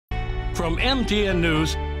From MTN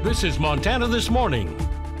News, this is Montana This Morning.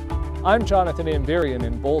 I'm Jonathan Amberian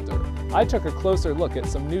in Boulder. I took a closer look at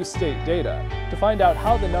some new state data to find out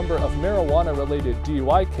how the number of marijuana-related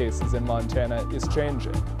DUI cases in Montana is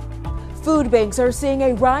changing. Food banks are seeing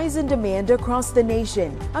a rise in demand across the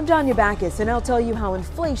nation. I'm Danya Backus, and I'll tell you how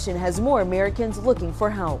inflation has more Americans looking for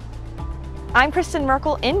help. I'm Kristen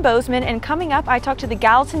Merkel in Bozeman, and coming up I talked to the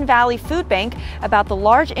Gallatin Valley Food Bank about the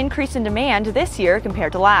large increase in demand this year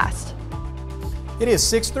compared to last. It is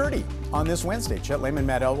 6:30 on this Wednesday. Chet Lehman,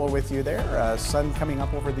 Matt Elwell with you there. Sun coming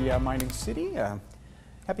up over the mining city.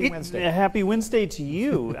 Happy Wednesday. Happy Wednesday to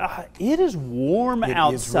you. It is warm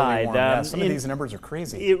outside. Is really warm. Yeah, some of these numbers are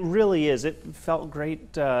crazy. It really is. It felt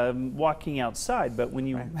great walking outside, but when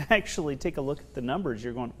you actually take a look at the numbers,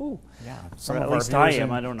 you're going, ooh. Yeah, at least I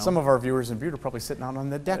am. I don't know. Some of our viewers in Butte are probably sitting out on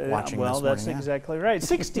the deck watching well, this morning. that's exactly right.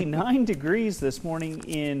 69 degrees this morning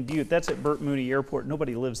in Butte. That's at Burt Mooney Airport.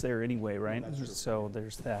 Nobody lives there anyway, right? So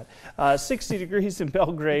there's that. 60 degrees in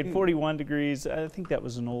Belgrade, 41 degrees. I think that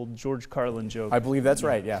was an old George Carlin joke. I believe that's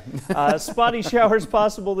right, yeah. Spotty showers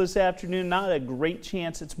possible this afternoon. Not a great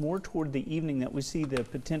chance. It's more toward the evening that we see the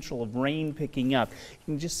potential of rain picking up. You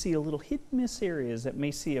can just see a little hit-miss areas that may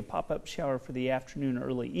see a pop-up shower for the afternoon,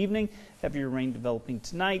 early evening. Heavier rain developing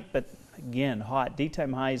tonight, but again, hot.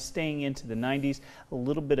 Daytime highs staying into the 90s. A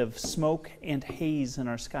little bit of smoke and haze in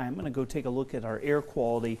our sky. I'm going to go take a look at our air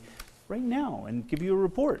quality right now and give you a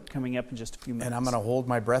report coming up in just a few minutes. And I'm going to hold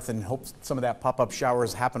my breath and hope some of that pop-up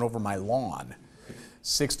showers happen over my lawn.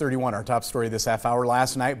 6:31, our top story this half hour.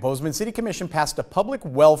 Last night, Bozeman City Commission passed a public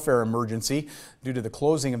welfare emergency due to the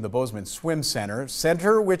closing of the Bozeman Swim Center.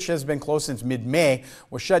 Center, which has been closed since mid-May,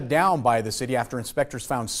 was shut down by the city after inspectors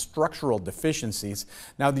found structural deficiencies.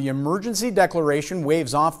 Now, the emergency declaration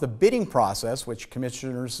waives off the bidding process, which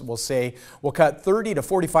commissioners will say will cut 30 to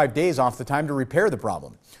 45 days off the time to repair the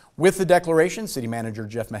problem. With the declaration, City Manager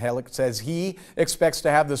Jeff Mihalik says he expects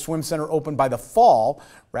to have the swim center open by the fall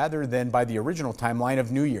rather than by the original timeline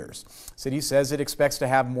of New Year's. City says it expects to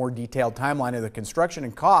have more detailed timeline of the construction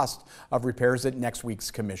and cost of repairs at next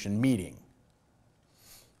week's commission meeting.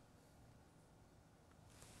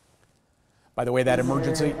 By the way, that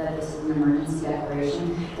emergency... This is an emergency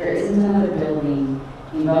declaration. There isn't another building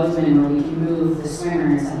in Bozeman where we can move the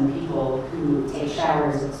swimmers and the people who take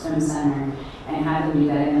showers at the swim center and have them do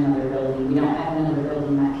that in another building. We don't have another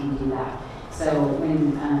building that can do that. So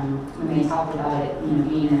when they talk about it,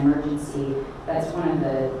 being an emergency, that's one of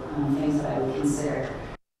the things that I would consider.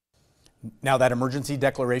 Now, that emergency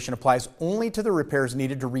declaration applies only to the repairs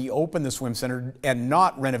needed to reopen the swim center and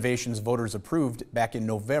not renovations voters approved back in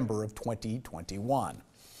November of 2021.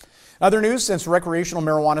 Other news, since recreational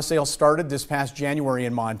marijuana sales started this past January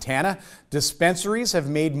in Montana, dispensaries have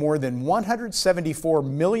made more than $174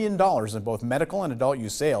 million in both medical and adult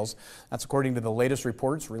use sales. That's according to the latest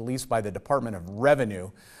reports released by the Department of Revenue.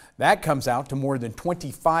 That comes out to more than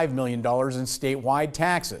 $25 million in statewide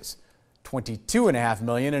taxes, $22.5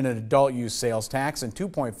 million in adult use sales tax, and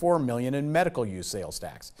 $2.4 million in medical use sales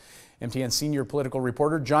tax. MTN senior political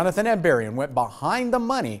reporter Jonathan Amberian went behind the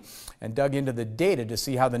money and dug into the data to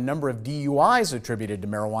see how the number of DUIs attributed to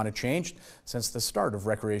marijuana changed since the start of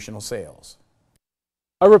recreational sales.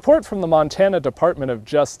 A report from the Montana Department of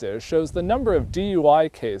Justice shows the number of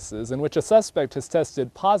DUI cases in which a suspect has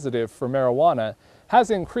tested positive for marijuana has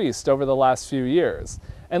increased over the last few years.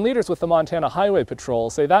 And leaders with the Montana Highway Patrol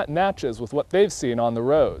say that matches with what they've seen on the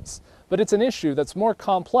roads. But it's an issue that's more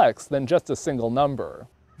complex than just a single number.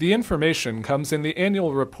 The information comes in the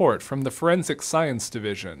annual report from the Forensic Science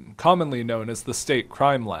Division, commonly known as the State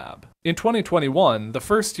Crime Lab. In 2021, the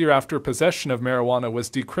first year after possession of marijuana was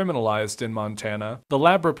decriminalized in Montana, the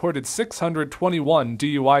lab reported 621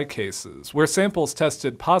 DUI cases, where samples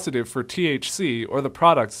tested positive for THC or the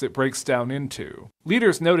products it breaks down into.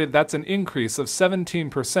 Leaders noted that's an increase of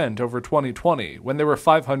 17% over 2020, when there were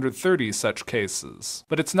 530 such cases.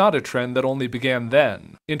 But it's not a trend that only began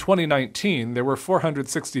then. In 2019, there were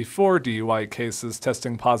 464 DUI cases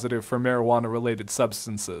testing positive for marijuana-related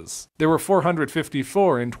substances. There were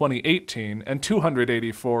 454 in 2018 and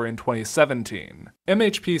 284 in 2017.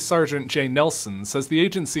 MHP Sergeant Jay Nelson says the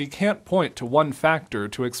agency can't point to one factor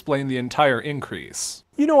to explain the entire increase.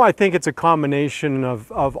 I think it's a combination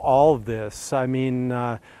of all of this. I mean,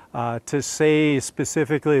 to say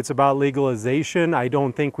specifically it's about legalization, I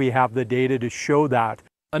don't think we have the data to show that.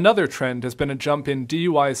 Another trend has been a jump in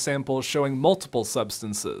DUI samples showing multiple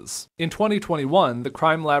substances. In 2021, the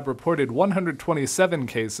crime lab reported 127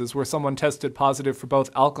 cases where someone tested positive for both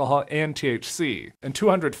alcohol and THC, and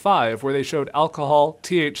 205 where they showed alcohol,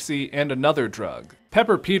 THC, and another drug.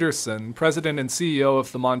 Pepper Peterson, president and CEO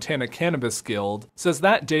of the Montana Cannabis Guild, says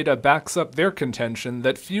that data backs up their contention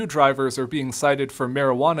that few drivers are being cited for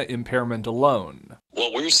marijuana impairment alone.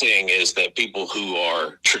 What we're seeing is that people who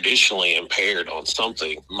are traditionally impaired on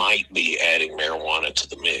something might be adding marijuana to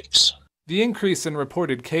the mix. The increase in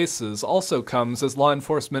reported cases also comes as law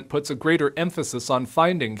enforcement puts a greater emphasis on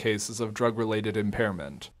finding cases of drug-related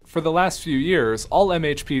impairment. For the last few years, all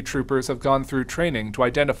MHP troopers have gone through training to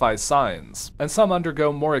identify signs, and some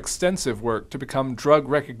undergo more extensive work to become drug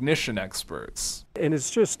recognition experts. And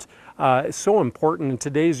it's just so important in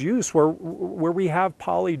today's use where we have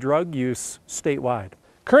poly drug use statewide.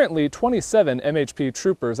 Currently, 27 MHP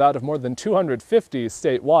troopers out of more than 250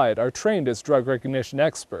 statewide are trained as drug recognition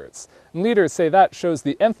experts, and leaders say that shows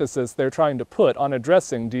the emphasis they're trying to put on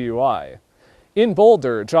addressing DUI. In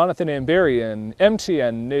Boulder, Jonathan Ambarian,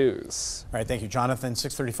 MTN News. All right, thank you, Jonathan.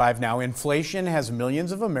 6:35 now. Inflation has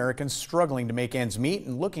millions of Americans struggling to make ends meet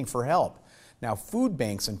and looking for help. Now, food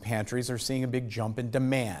banks and pantries are seeing a big jump in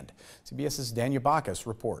demand. CBS's Danya Bacchus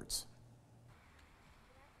reports.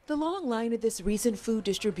 The long line at this recent food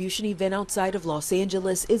distribution event outside of Los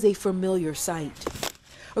Angeles is a familiar sight.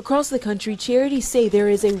 Across the country, charities say there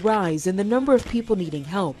is a rise in the number of people needing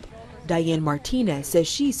help. Diane Martinez says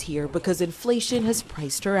she's here because inflation has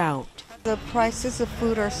priced her out. The prices of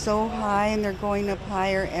food are so high and they're going up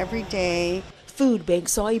higher every day. Food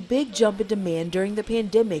banks saw a big jump in demand during the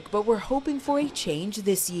pandemic, but we're hoping for a change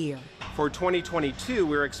this year. For 2022,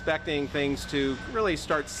 we're expecting things to really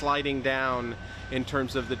start sliding down in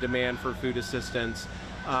terms of the demand for food assistance.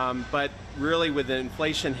 But really with the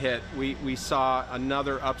inflation hit, we saw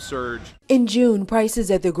another upsurge. In June,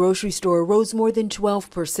 prices at the grocery store rose more than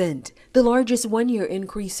 12%, the largest one-year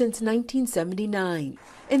increase since 1979.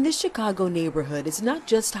 In this Chicago neighborhood, it's not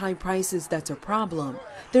just high prices that's a problem.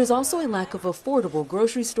 There's also a lack of affordable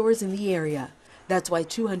grocery stores in the area. That's why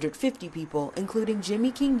 250 people, including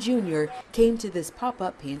Jimmy King Jr., came to this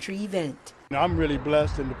pop-up pantry event. I'm really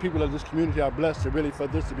blessed, and the people of this community are blessed for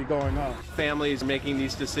this to be going on. Families making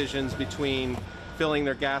these decisions between filling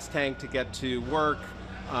their gas tank to get to work,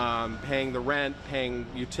 paying the rent, paying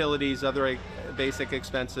utilities, other basic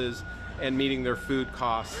expenses, and meeting their food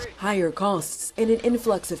costs. Higher costs and an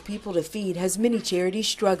influx of people to feed has many charities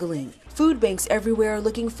struggling. Food banks everywhere are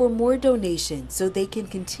looking for more donations so they can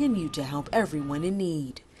continue to help everyone in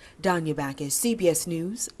need. Danya Bacchus, CBS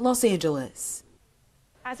News, Los Angeles.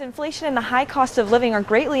 As inflation and the high cost of living are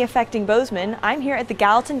greatly affecting Bozeman, I'm here at the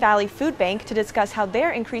Gallatin Valley Food Bank to discuss how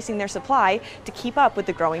they're increasing their supply to keep up with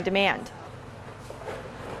the growing demand.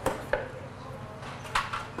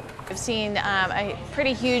 I've seen a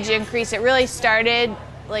pretty huge increase. It really started,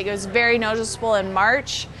 it was very noticeable in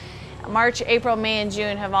March. March, April, May, and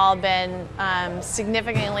June have all been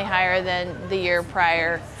significantly higher than the year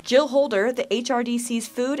prior. Jill Holder, the HRDC's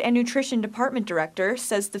Food and Nutrition Department Director,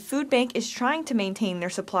 says the food bank is trying to maintain their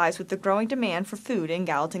supplies with the growing demand for food in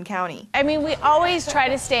Gallatin County. I mean, we always try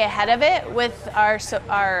to stay ahead of it with our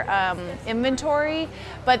inventory,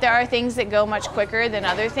 but there are things that go much quicker than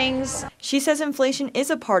other things. She says inflation is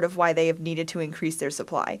a part of why they have needed to increase their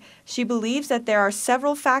supply. She believes that there are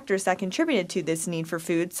several factors that contributed to this need for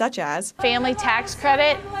food, such as family tax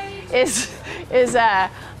credit is they're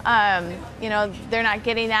not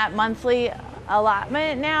getting that monthly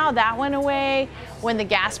allotment now. That went away when the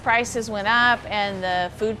gas prices went up and the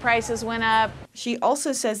food prices went up. She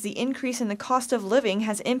also says the increase in the cost of living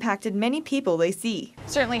has impacted many people they see.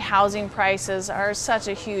 Certainly housing prices are such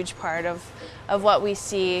a huge part of what we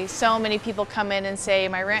see. So many people come in and say,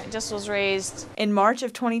 my rent just was raised. In March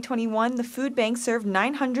of 2021, the food bank served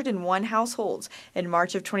 901 households. In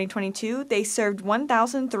March of 2022, they served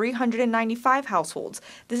 1,395 households.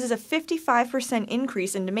 This is a 55%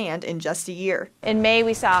 increase in demand in just a year. In May,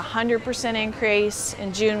 we saw a 100% increase.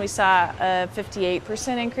 In June, we saw a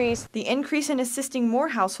 58% increase. The increase in assisting more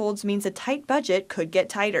households means a tight budget could get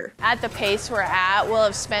tighter. At the pace we're at, we'll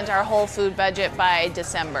have spent our whole food budget by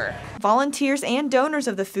December. Volunteers and donors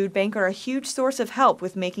of the food bank are a huge source of help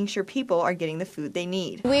with making sure people are getting the food they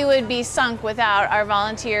need. We would be sunk without our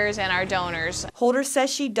volunteers and our donors. Holder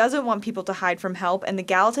says she doesn't want people to hide from help, and the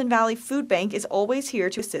Gallatin Valley Food Bank is always here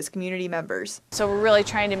to assist community members. So we're really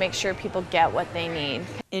trying to make sure people get what they need.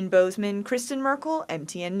 In Bozeman, Kristen Merkel,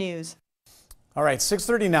 MTN News. All right,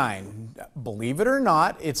 6:39. Believe it or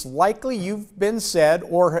not, it's likely you've been said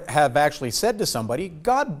or have actually said to somebody,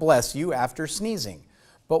 God bless you, after sneezing.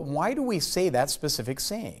 But why do we say that specific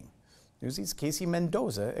saying? Newsy's Casey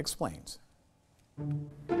Mendoza explains.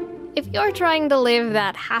 If you're trying to live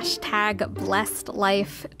that hashtag blessed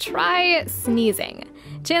life, try sneezing.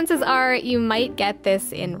 Chances are you might get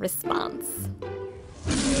this in response.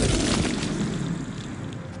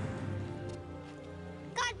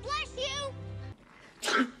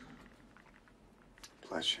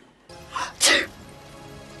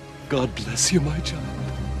 God bless you, my child.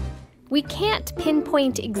 We can't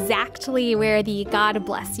pinpoint exactly where the God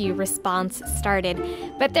bless you response started,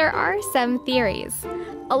 but there are some theories.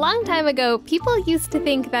 A long time ago, people used to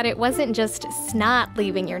think that it wasn't just snot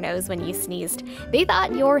leaving your nose when you sneezed. They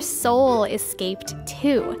thought your soul escaped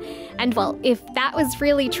too. And well, if that was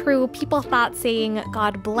really true, people thought saying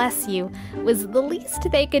God bless you was the least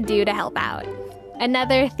they could do to help out.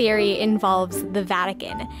 Another theory involves the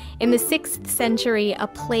Vatican. In the 6th century, a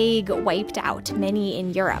plague wiped out many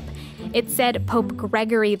in Europe. It said Pope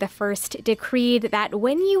Gregory I decreed that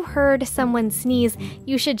when you heard someone sneeze,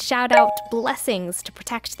 you should shout out blessings to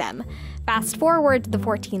protect them. Fast forward to the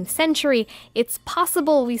 14th century, it's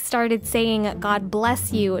possible we started saying God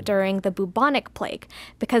bless you during the bubonic plague,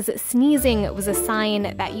 because sneezing was a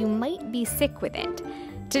sign that you might be sick with it.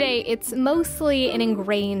 Today, it's mostly an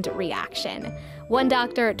ingrained reaction. One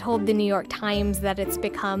doctor told the New York Times that it's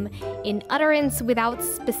become an utterance without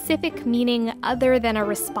specific meaning other than a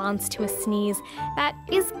response to a sneeze that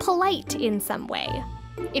is polite in some way.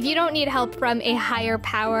 If you don't need help from a higher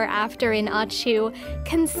power after an achoo,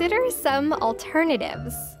 consider some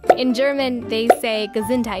alternatives. In German, they say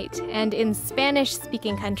Gesundheit, and in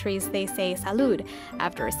Spanish-speaking countries, they say Salud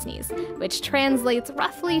after a sneeze, which translates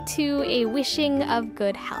roughly to a wishing of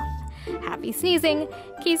good health. Happy sneezing.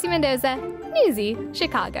 Casey Mendoza, Newsy,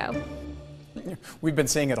 Chicago. We've been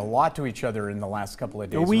saying it a lot to each other in the last couple of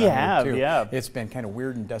days. We have, yeah. It's been kind of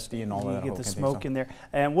weird and dusty and all that. You get the smoke in there.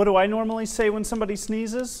 And what do I normally say when somebody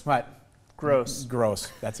sneezes? What? Gross.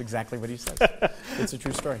 Gross. That's exactly what he says. It's a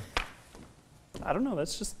true story. I don't know.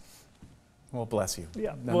 That's just... Well, bless you.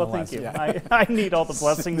 Yeah. Well, thank you. Yeah. I need all the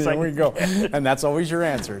blessings. There we go. And that's always your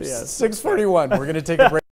answer. Yes. 6:41. We're going to take a break.